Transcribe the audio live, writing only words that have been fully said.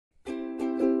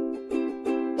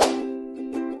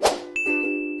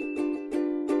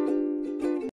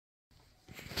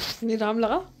Niram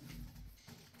laga?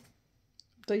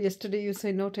 So yesterday you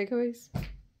said no takeaways?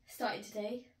 Starting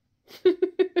today.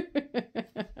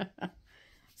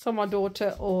 So my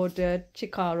daughter ordered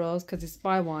chicaros because it's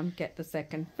buy one, get the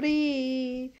second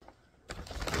free.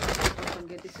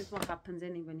 This is what happens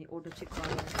when you order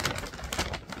chicaros.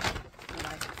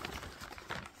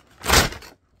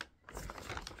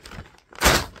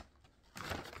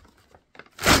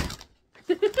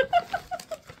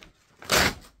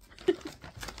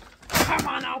 Come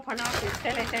on, open up this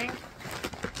silly thing.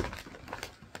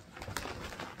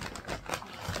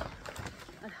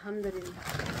 Alhamdulillah.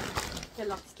 I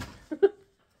lost.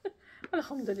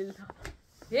 Alhamdulillah.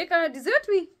 Hey, can I dessert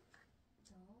me?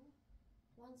 No.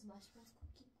 One's marshmallows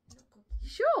cookie.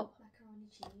 Sure. Macaroni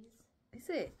cheese. Is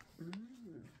it?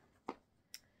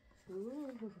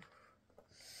 Ooh.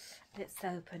 Let's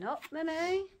open up then,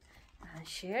 and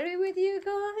share it with you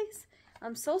guys.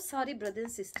 I'm so sorry, brothers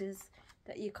and sisters,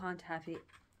 that you can't have it.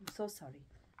 I'm so sorry.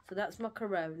 So that's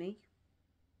macaroni.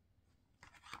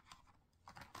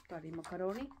 Sorry,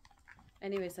 macaroni.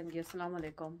 Anyway, sangiyo, assalamu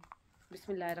alaikum.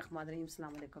 Bismillahirrahmanirrahim.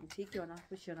 Assalamu alaikum. Theek ho na,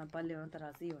 khush ho na, balle ho na,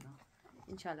 tarazi ho na.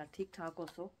 Inshallah, theek thaak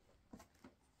also.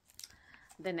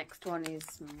 The next one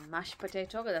is mashed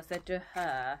potato, because I said to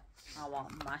her, I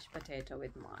want mashed potato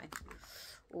with mine.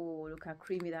 Oh, look how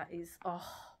creamy that is. Oh,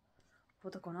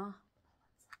 what a gonna.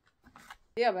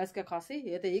 Yeah,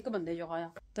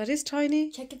 that is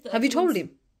tiny. Check if the Have you told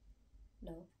him?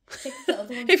 No. Check if the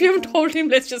other one's If you haven't told him,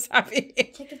 let's just have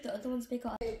it. Check if the other one's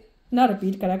bigger. Now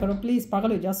repeat, karo, please.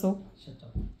 Pagal ho ja so. Shut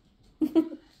up.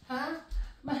 Huh?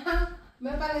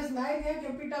 मैं पहले सुनाई दिया कि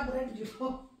पिटा bread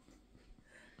जो.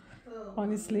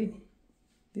 Honestly,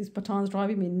 these Pathans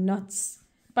driving me nuts.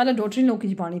 पहले doctor लोग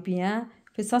की पानी पिए हैं,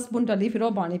 फिर सस बुन टली, फिर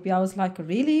वो पानी पिया. I was like,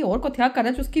 really? और को क्या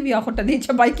करे? उसकी भी आँखों टली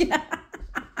चबाई की ना.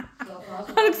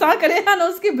 नुकसान करे है ना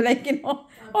उसकी भलाई की ना.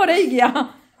 और रह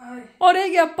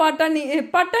गया पाटा नहीं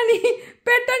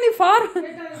पेटा नहीं फार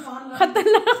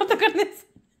खतरनाक करने से.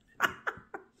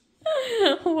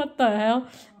 What the hell?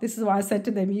 This is why I said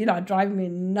to them, you are driving me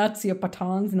nuts, you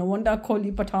Pathans. No wonder I call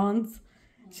you Pathans.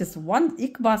 It's just one,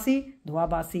 ik basi, dua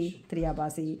basi, triya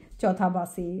basi, chautha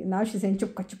basi. Now she's saying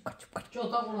chupka.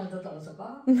 चौथा कौन आता था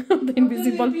उसका? The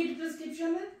invisible. Repeat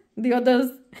prescription है? The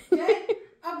others.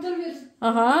 Abdul.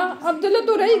 Abdullah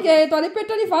तो रह गए. तो अरे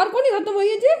पेटा नहीं फार को नहीं खत्म हुई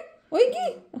है जी?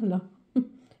 होएगी? Allah.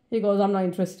 He goes, I'm not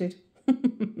interested.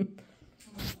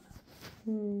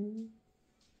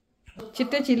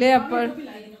 चिट्टे चिले पर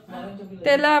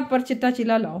तेला पर चिट्टा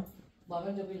चिला लाओ.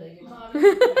 बाबा जो भी लाएगी.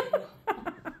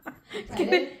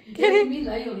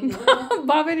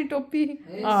 बाबे री टोपी.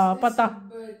 पता.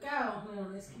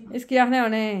 इसकी आने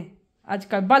होने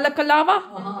आजकल बालक लावा.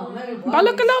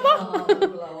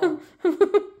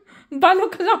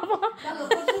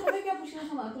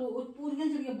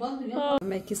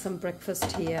 Making some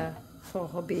breakfast here for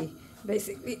hubby.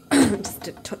 Basically, just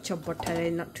a touch of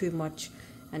butter, not too much.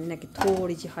 And like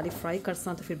थोड़ी सी हरी फ्राई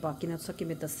करसा तो फिर बाकी ना उसकी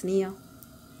मैं दसनी है.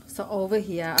 So over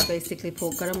here I basically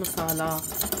put garam masala,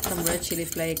 some red chili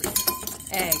flakes,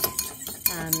 egg,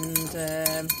 and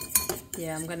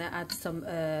yeah, I'm gonna add some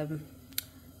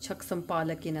chuck some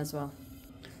palak in as well.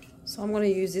 So I'm gonna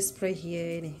use this spray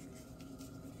here.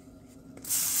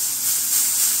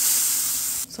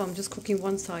 So I'm just cooking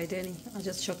one side. I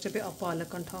just chucked a bit of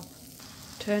palak on top.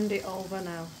 Turned it over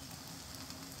now.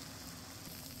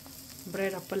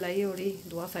 Bread up lay already,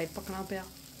 dua side pakna paya.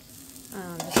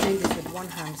 I'm just doing this with one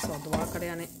hand, so dua kare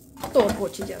ane to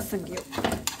pochi ja sangiyo.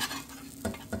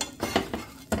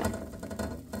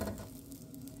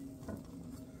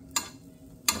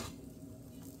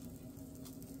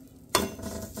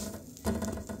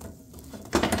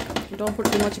 Don't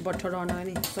put too much butter on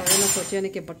any. So I don't sochi ane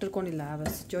ke butter ko nahi laya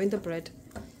bas. Join the bread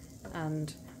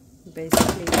and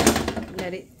basically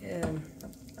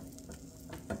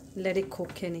let it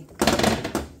cook any.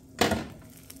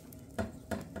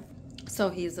 So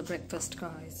here's the breakfast,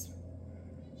 guys.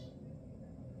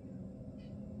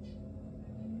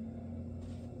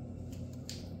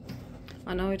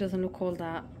 I know it doesn't look all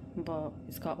that, but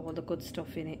it's got all the good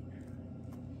stuff in it.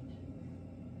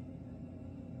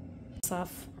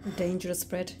 Soft, dangerous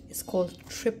bread. It's called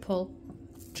triple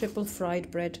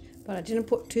fried bread, but I didn't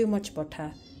put too much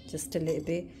butter, just a little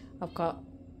bit. I've got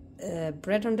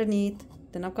bread underneath,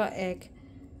 then I've got egg.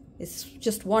 It's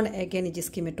just one egg and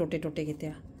just give me tote.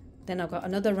 Then I've got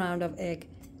another round of egg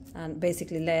and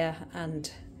basically layer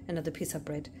and another piece of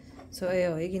bread. So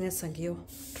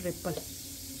triple.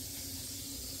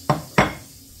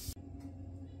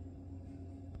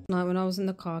 Now when I was in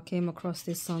the car, I came across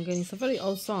this song, and it's a very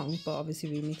old song, but obviously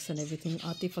remix and everything.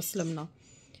 Atif Aslam now.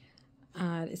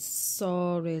 and it's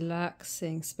so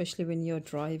relaxing, especially when you're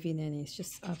driving, and it's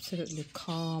just absolutely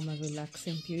calm and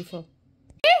relaxing, beautiful.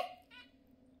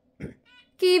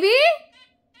 Kiwi,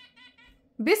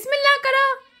 Bismillah karo.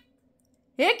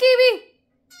 Hey Kiwi,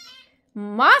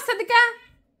 Ma sadka.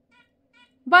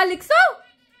 Balikso,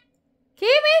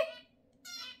 Kiwi,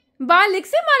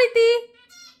 Balikse mari thi.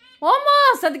 Oh Ma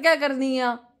sadka karni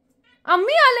hai.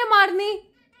 Ammi ale marni.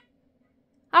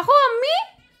 Akho ammi.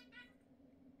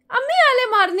 अम्मी आले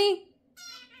मारनी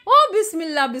ओ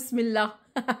बिस्मिल्लाह बिस्मिल्लाह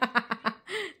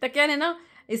तकिया ने ना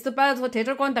इस तो पहले तो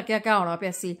थिएटर कौन तकिया क्या होना पे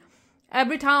ऐसी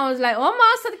every time I was like oh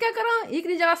मां सद क्या करा एक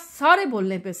नहीं जगह सारे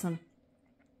बोलने पे सन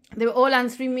दे were all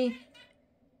answering me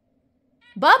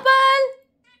bubble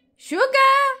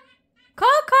sugar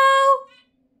cocoa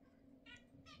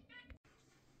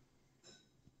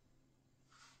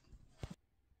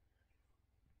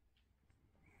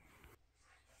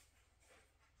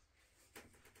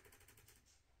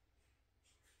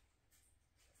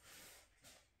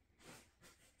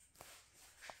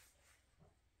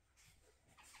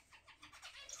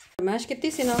mash कितनी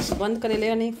सी ना बंद करे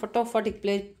लिया नहीं फटाफट एक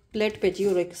प्लेट पे जी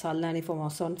और एक साल लेनी for my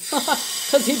son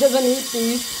because he doesn't eat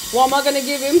these what am I gonna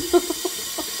give him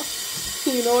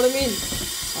you know what I mean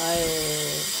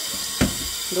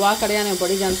दुआ करे ने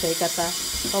बड़ी जान सही कहता है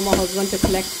for my husband to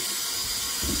collect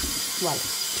well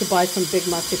to buy some big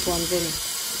massive ones in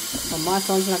but my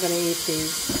son's not gonna eat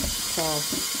these so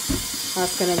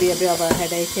that's gonna be a bit of a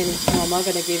headache and what am I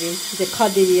gonna give him जे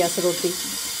खादी भी ऐसे रोटी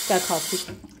क्या खाती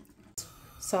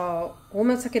So, वो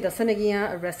मैं सके दसन लगी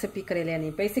हाँ recipe करेले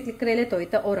नहीं बेसिकली करेले तो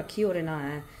इतना और रखी हो रहा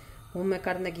है वो मैं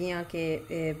करने लगी हाँ कि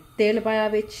तेल पाया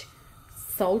विच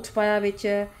सॉल्ट पाया विच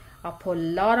आपको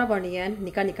लारा बनियन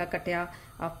निका निका कटिया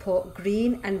आपको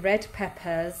green and red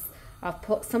peppers I've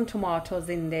put some tomatoes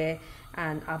in there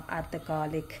and I've added the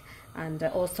garlic and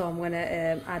also I'm gonna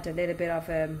add a little bit of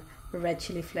red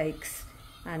chili flakes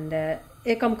and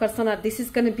ek am karsana this is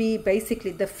gonna be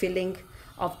basically the filling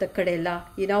of the Karela.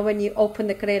 You know when you open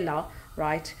the Karela,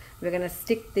 right, we're going to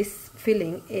stick this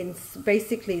filling in,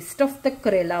 basically stuff the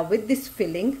Karela with this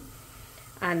filling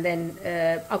and then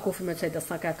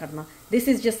this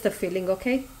is just the filling,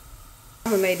 okay? I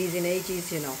haven't made these in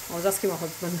ages, you know. I was asking my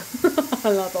husband.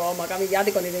 Oh my God,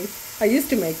 I used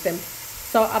to make them.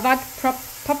 So I've had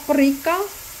paprika,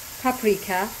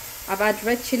 I've had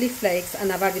red chili flakes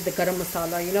and I've added the garam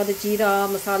masala. You know the jeera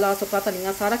masala, so pata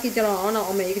nahi sara ki jara ana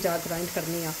और मैं एक jar grind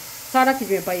करनी है सारा की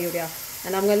मैं पाई हो गया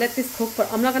and I'm gonna let this cook but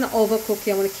I'm not gonna overcook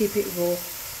it. I'm gonna keep it raw.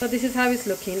 So this is how it's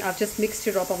looking. I've just mixed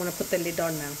it up. I'm gonna put the lid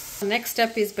on now. The next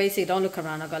step is basically don't look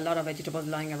around. I've got a lot of vegetables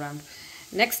lying around.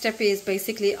 Next step is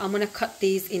basically I'm gonna cut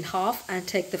these in half and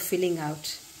take the filling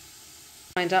out.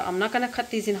 I'm not gonna cut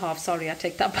these in half. Sorry, I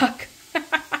take that back.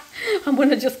 I'm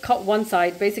gonna just cut one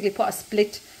side. Basically put a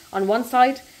split on one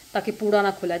side taki pura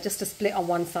na khula just a split on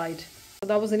one side so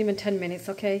that wasn't even 10 minutes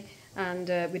okay and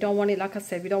we don't want it like I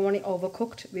said we don't want it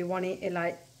overcooked we want it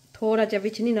like thoda ja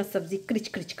vich nahi na sabzi krich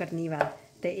krich karni wa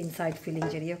the inside filling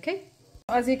jeri okay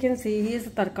as you can see here's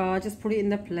the tarka just put it in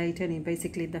the plate and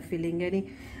basically the filling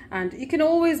and you can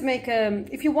always make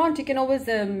if you want you can always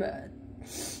add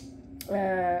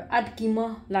keema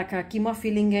like a keema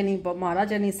filling but mara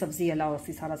jani sabzi allow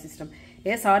si sara system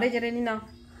ye sare jere ni na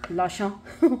लाशां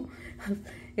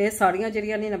ये सारियां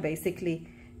जरियां नहीं ना basically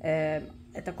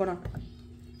इतना कोना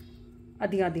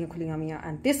आदियां आदियां खुलियां मियां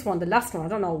and this one the last one I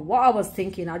don't know what I was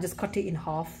thinking I just cut it in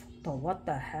half so what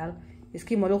the hell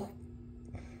इसकी मलूख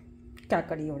क्या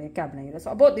करी हो रही है क्या बनाई हो रही है so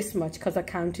I bought this much because I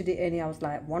counted it and I was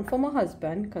like one for my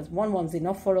husband because one's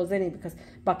enough for us anyway because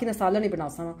बाकी ना साला नहीं बना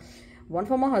सकना one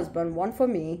for my husband one for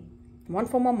me one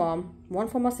for my mom one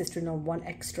for my sister-in-law one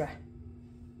extra.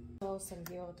 The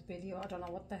video I don't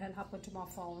know what the hell happened to my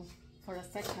phone for a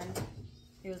second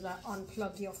it was like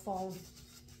unplug your phone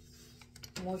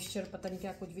moisture pata nahi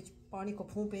kya kuch vich pani ko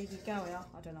phoo pegi kya hoya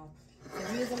I don't know so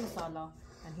here's the masala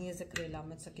and here's the Karela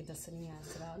main saki dasni hai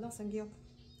sara na sangiyo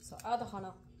so aadha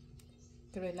khana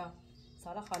Karela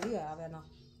sara khali hoya hai na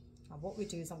and what we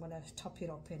do is I'm going to top it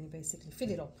up and basically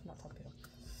fill it up not top it up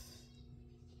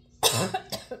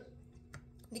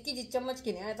nikki ji chammach ki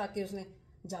nahi aaya taki usne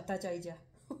jata chahi jaye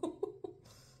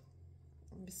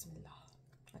Bismillah.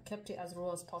 I kept it as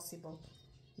raw as possible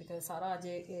because Sara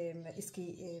je iski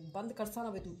band karsa na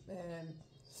with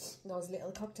those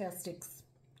little cocktail sticks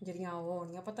jiriyan wo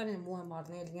honiyan pata nahi muh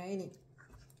marne liyan hi nahi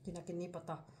kina kinni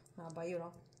pata na bhai ora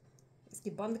iski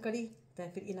band kari te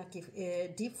fir ina ki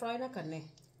deep fry na karne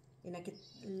ina ki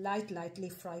lightly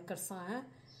fry karsa hai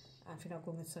and fir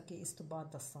aapko main saki is to baad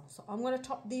dassa so I'm going to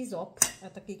top these up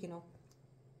at the you know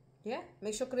yeah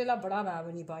make sure Karela bada hai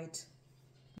when you bite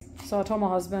So I told my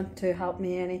husband to help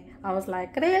me, and I was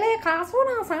like, "Karela,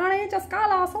 kasuna sare, just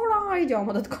kala sura, jo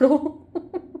madad karo."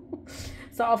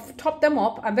 So I've topped them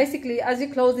up, and basically, as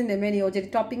you're closing the menu, you're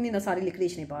topping in a sari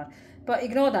liquidation bar. But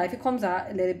ignore that. If it comes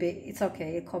out a little bit, it's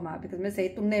okay. It come out because I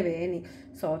say tumne ve any.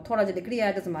 So thoda ja liquid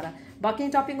add doesn't matter.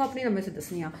 Baki topping up nahi na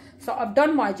dasniya. So I've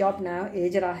done my job now.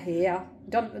 Jara here,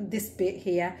 done this bit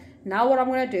here. Now what I'm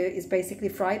going to do is basically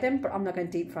fry them, but I'm not going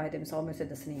to deep fry them. So I'm going to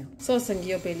dasniya. So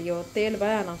sangiyo pelio tel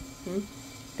baya na.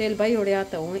 Tel bayi odia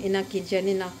ta ina kitchen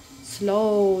ina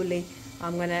slowly.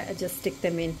 I'm going to just stick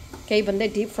them in. Kei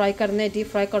bande deep fry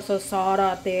kar so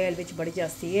sara tel which badi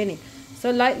jasti hai ni. So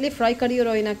lightly fry kari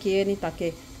ro ina kiye ni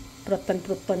take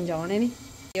pruttan jaane ni.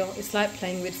 It's like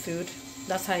playing with food.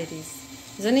 That's how it is.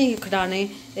 Zani khadane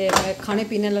khane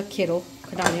peene la khero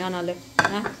khadane naal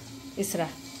ha isra.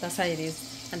 That's how it is.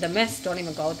 And the mess don't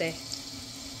even go there.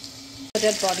 The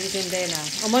dead bodies in there now.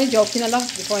 I'm only joking a lot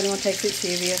before anyone takes it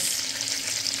serious.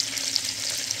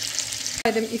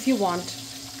 Try them if you want.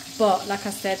 But like I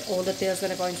said, all the tail's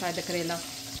gonna go inside the Karela.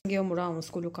 Gaya mura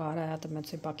school car aaya to main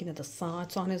se baki ne dassa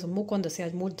aane se muh kon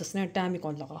dasya muh dasne time hi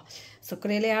kon laga. So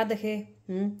Karela aad dekhe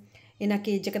ina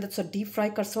ki jekada so deep fry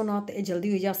karso na te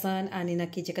jaldi ho jasan, and ina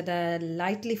ki jekada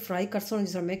lightly fry karso na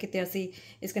jisar make it asi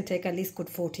it's going to take at least good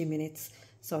 40 minutes.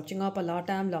 So chinga pa la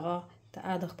time laga ta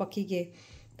aad paki ge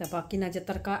ta baki na je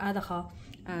tarka aad kha,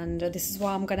 and this is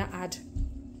what I'm going to add.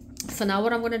 So now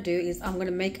what I'm going to do is I'm going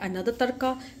to make another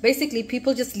tarka. Basically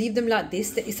people just leave them like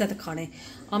this, the isa khane.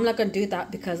 I'm not going to do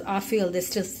that because I feel they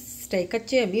still stay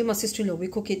kache. Me and my sister-in-law, we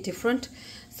cook it different.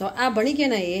 So a bani ge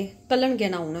na ye talan ge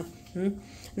na una.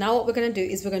 Now what we're going to do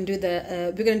is we're going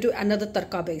to do another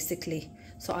tarka basically.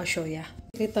 So I'll show you.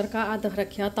 Ye tarka aad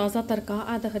rakhya taza tarka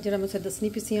aad jara main se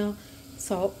dasni pisiyan.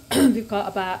 So we've got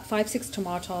about 5-6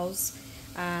 tomatoes,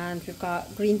 and we've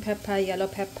got green pepper, yellow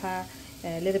pepper,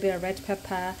 a little bit of red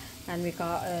pepper, and we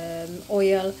got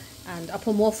oil, and I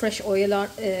put more fresh oil on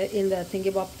in the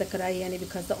thingy bob the karai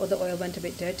because the other oil went a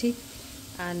bit dirty,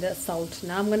 and salt.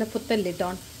 Now I'm going to put the lid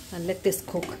on and let this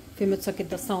cook. फिर मैं उसके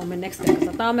दसाऊँ मैं next time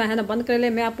करता मैं है ना बंद कर ले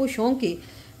मैं आपको शौकी,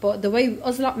 but the way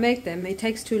us lot make them it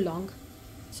takes too long.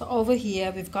 So over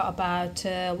here we've got about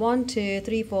 1 2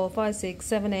 3 4 5 6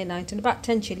 7 8 9 10 about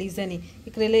 10 chilies any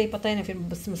करेले पता है ना फिर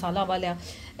बस मसाला वाला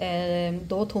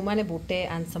 2 थूमा ने बूटे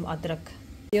and some अदरक.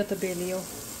 यो तो बेलियो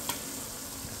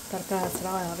tarka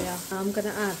asra aya gaya. I'm gonna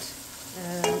add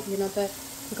you know the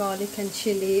garlic and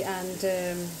chili and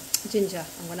ginger.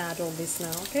 I'm gonna add all this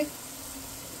now. Okay.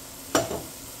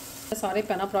 Sorry,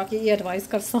 Penna Praki, advice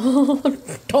karsa.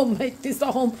 Don't make this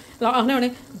at home.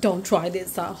 Don't try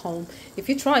this at home. If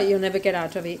you try it, you'll never get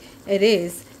out of it. It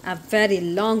is a very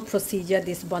long procedure,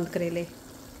 this band karele.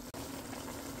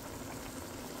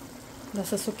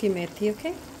 That's a suki methi,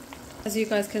 okay? As you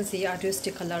guys can see, I do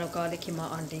stick a lot of garlic in my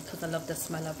andi because I love the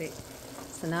smell of it.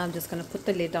 So now I'm just going to put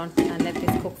the lid on and let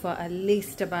this cook for at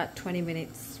least about 20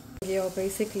 minutes.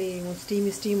 Basically,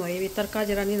 steam hoye tarka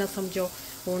jara nahi na samjho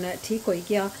hun theek hoi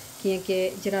gaya. Right,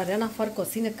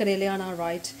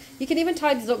 you can even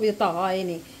tie this up with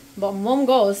tawa, but mom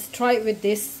goes try it with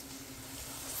this.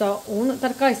 So un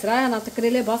tarka isra na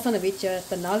karele basan vich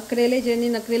te naal karele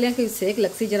jeni na karele ki sek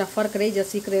lagsi jara fark rahi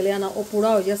jasi karele na o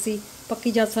pura ho jasi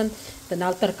pakki jasan te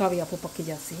naal tarka vi apu pakki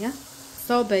jasi hai.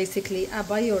 So basically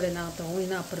abai ore na to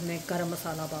ina par mein garam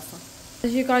masala basan.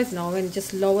 As you guys know, and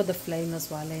just lower the flame as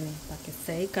well taki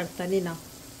sahi karta nahi na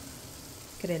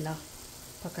karela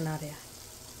pakna raha.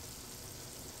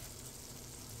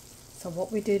 So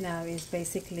what we do now is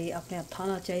basically apne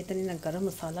athana chahiye tani na garam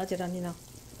masala jara ni na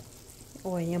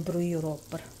oh ya brui or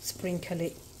upper sprinkle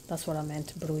it. That's what I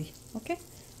meant, brui. Okay,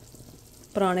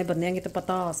 purane bandiyan ki to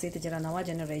pata ase te jara nawa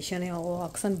generation hai oh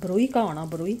aksan brui ka hona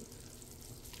brui.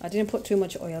 I didn't put too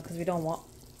much oil because we don't want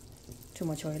too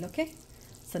much oil. Okay,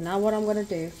 so now what I'm going to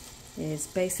do is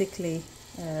basically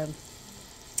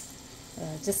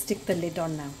just stick the lid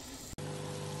on now.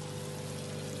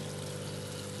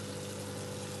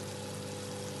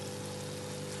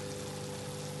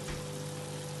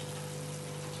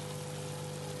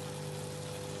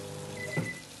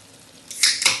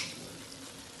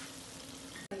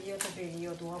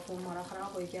 Video दुआ phone हमारा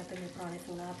ख़राब हो गया तो मैं पुराने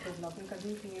phone आपको blogging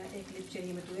करनी पी एक क्लिप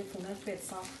चाहिए मैं दूसरे फ़ोन फिर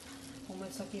सा हूँ मैं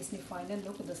सकी इसने final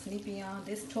look दसनी P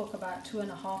this took about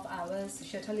 2.5 hours.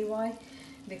 Should I tell you why?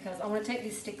 Because I want to take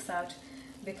these sticks out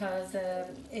because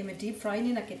मैं deep fry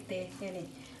नहीं ना किते यानी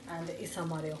and इस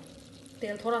हमारे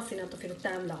तेल थोड़ा सी ना तो फिर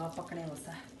टाइम लगा पकने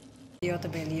वास्ते यो तो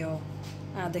बेलियो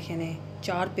आ देखे ने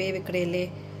 4 पे करेले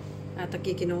आ तक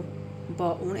की किनो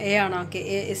हूँ ये आना कि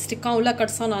स्टिक्का उल्ला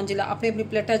कटसा ना जिला अपनी अपनी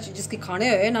प्लेटा जिसकी खाने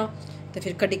होए ना तो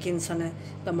फिर कड़ी के इंसान है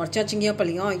तो मर्चां चंगियां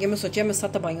भलियां हो गई मैं सोचा मैं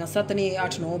 7 पाइयां 7 नहीं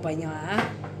 8-9 पाइयां है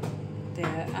तो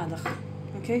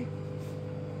ओके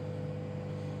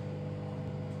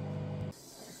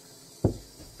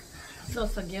सो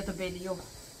सगिया तो बेलियो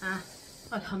हाँ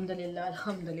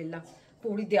अल्हम्दुलिल्लाह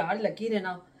पूरी दिहाड़ लगी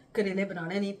रहना करेले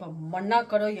बनाने नहीं पर मना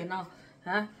करो या ना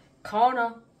है खाओ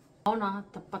ना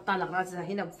तो पता लगना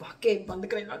चाहिए ना वाकई बंद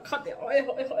करेला खाते हाय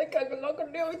हाय हाय क्या गल्ला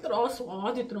करने हो इतना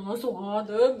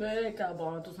स्वाद मैं क्या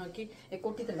बात तुसा की एक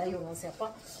कोटी ते लाई होना से आपा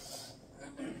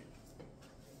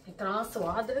इतना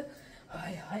स्वाद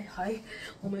हाय हाय हाय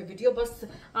वो मैं वीडियो बस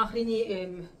आखिरी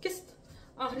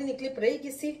नी क्लिप रही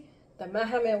किसी तो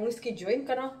मैं इसकी ज्वाइन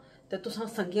करा तो तुसा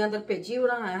संगियां अंदर भेजी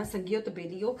उड़ा आया संगियो तो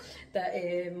बेलियो तो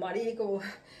मारी एक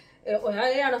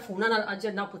होया फोन नाल अज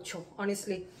ना पूछो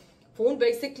ऑनेस्टली फोन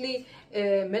बेसिकली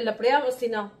मैं लपड़िया वसी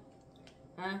ना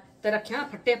है तो रखिया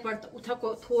फट्टे पर तो उथा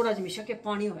को थोड़ा जमिशा के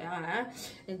पानी होया है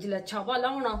जिला छावा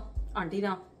लाउना आंटी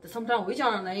ना तो समझा हो ही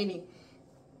जाना नहीं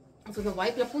फिर मैं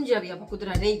वाइप पुंजा भी आप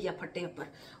कुदरा रह गया फट्टे पर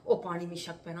ओ पानी में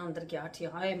शक पे ना अंदर गया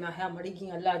ठीक है मैं है मड़ी गई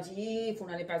अल्लाह जी फोन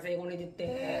ने पैसे को नहीं दिते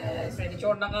ऐसे नहीं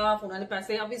छोड़ना का फोन ने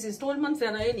पैसे अभी इंस्टॉलमेंट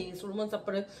से ना ये नहीं इंस्टॉलमेंट सब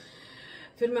पर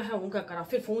फिर मैं है उनका करा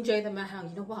फिर फोन चाहिए तो मैं है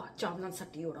यू नो वाह चावल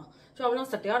सट्टी हो रहा चावल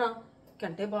सट्टिया ना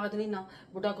घंटे बाद नहीं ना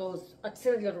बुढ़ा को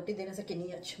अच्छे रोटी देने से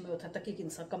किन्नी अच्छी मैं उठा तकी कि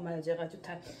इंसान कम जगह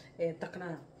जुथा तकना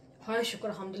है हाय शुक्र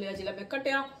अल्हम्दुलिल्लाह जिला मैं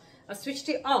कटिया I switched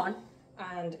it on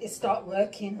and it start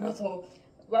working तो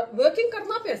वर्किंग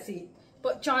करना पे सी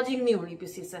पर चार्जिंग नहीं होनी पी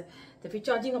से तो फिर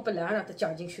चार्जिंग आप ला रहा तो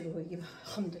चार्जिंग शुरू होगी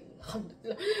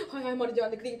अल्हम्दुलिल्लाह हाय मर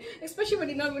जाने की especially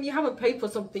when you haven't paid for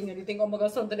something and you think oh my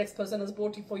god the next person has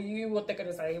bought it for you what they're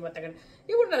gonna say what they're gonna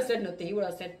you wouldn't have said nothing you would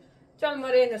have said चल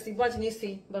मरे नसीबा च नहीं सी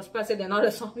बस पैसे देना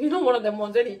रहा you know one of them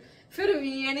ones any फिर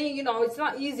भी any you know it's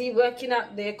not easy working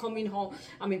out there coming home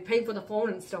I mean paying for the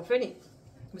phone and stuff any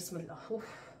बिस्मिल्लाह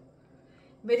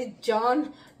मेरी जान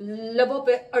लबों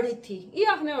पे अड़ी थी ये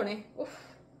आपने होने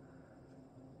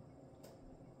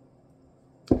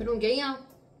फिर हूँ गई हाँ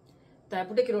तो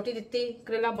बुढ़े की रोटी दी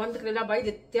करेला बंद करेला भाई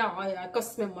दित्या आया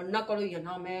कस में मन्ना करो या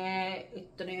ना मैं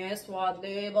इतने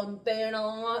स्वादे बनते ना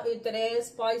इतने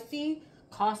स्पाइसी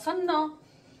खासन ना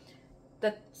तो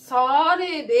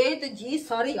सारे बेत जी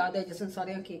सारी याद है जैसे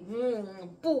सारे की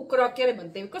भूख रख के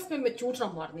बनते कस में मैं झूठ ना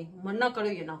मारनी मन्ना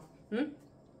करो या ना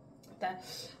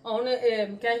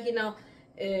क्या कि ना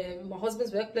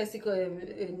हस्बैंड्स वर्क प्लेस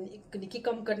निकी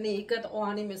कम करनी एक तो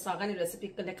आने में सागा ने रेसिपी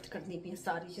कलेक्ट करनी पी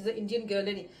सारी चीज़ें इंडियन गर्ल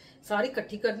है नहीं सारी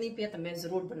इकट्ठी करनी पी तो मैं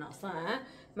जरूर बना सा है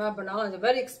मैं बना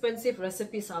वेरी एक्सपेंसिव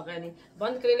रेसिपी सागा नहीं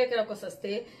बंद करेले के आपको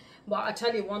सस्ते अच्छा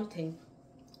ली वन थिंग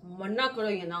मन्ना करो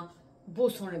ये ना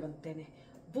बहुत सोने बनते ने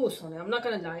बहुत सोने हम ना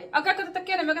करने लाए अगर कद तक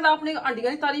क्या मैं कहता आपने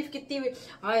अंडिया की तारीफ की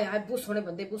आए आए बहुत सोने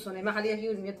बनते बहुत सोने मैं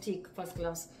हाली ठीक first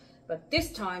class but this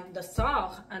time the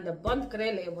saag and the band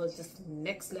karele was just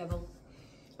next level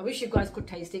I wish you guys could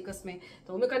taste it कसमें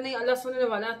तो मैं करने अल्लाह सुनने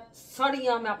वाला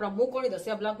साड़ियां मैं अपना मुंह को नहीं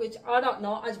दसिया blog which I don't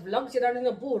know आज ब्लॉग चला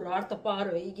ने बहुत रात तपार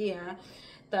होई गई है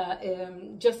तो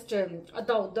जस्ट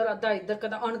अद्धा उधर अद्धा इधर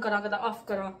कदा ऑन करा कदा ऑफ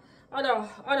करा I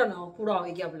don't know पूरा हो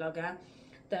गया ब्लॉग है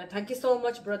तो thank you so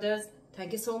much brothers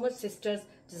thank you so much sisters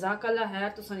जज़ाकल्लाह है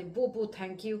तो सानी बहुत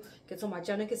थैंक यू कि तुम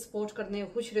चैनल के सपोर्ट करने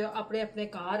खुश रहो अपने अपने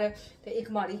कार है तो एक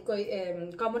हमारी कोई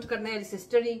कमेंट करने वाली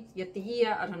सिस्टर ही या ती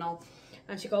है I don't know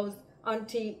and she goes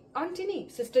aunty नहीं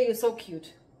sister you so cute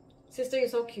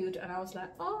and I was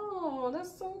like oh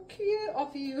that's so cute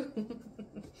of you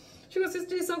she goes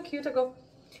sister you're so cute I go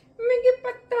मुझे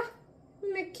पता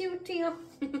मैं cute हूँ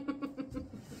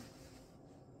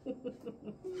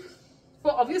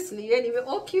वो obviously anyway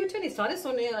oh cute है नहीं सारे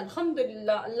सोने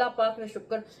अल्हम्दुलिल्लाह अल्लाह पाक ने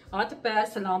शुक्र हाथ पैर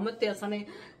सलामत थे असाने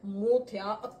मुंह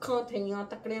थिया अखां थियां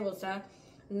तकने वसा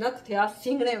नख थिया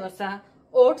सिंगने वसा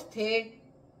ओठ थे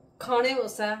खाने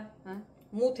वसा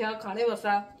मुंह थिया खाने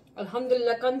वसा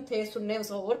अल्हम्दुलिल्लाह कन थे सुनने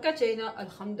वसा और क्या चाहिए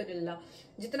अल्हम्दुलिल्लाह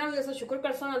जितना भी ऐसा शुक्र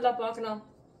कर सा अल्लाह पाक ना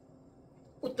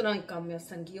उतना ही काम है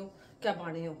संगियो क्या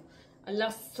बाने हो अल्लाह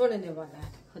सुनने वाला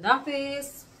है खुदा हाफिज़।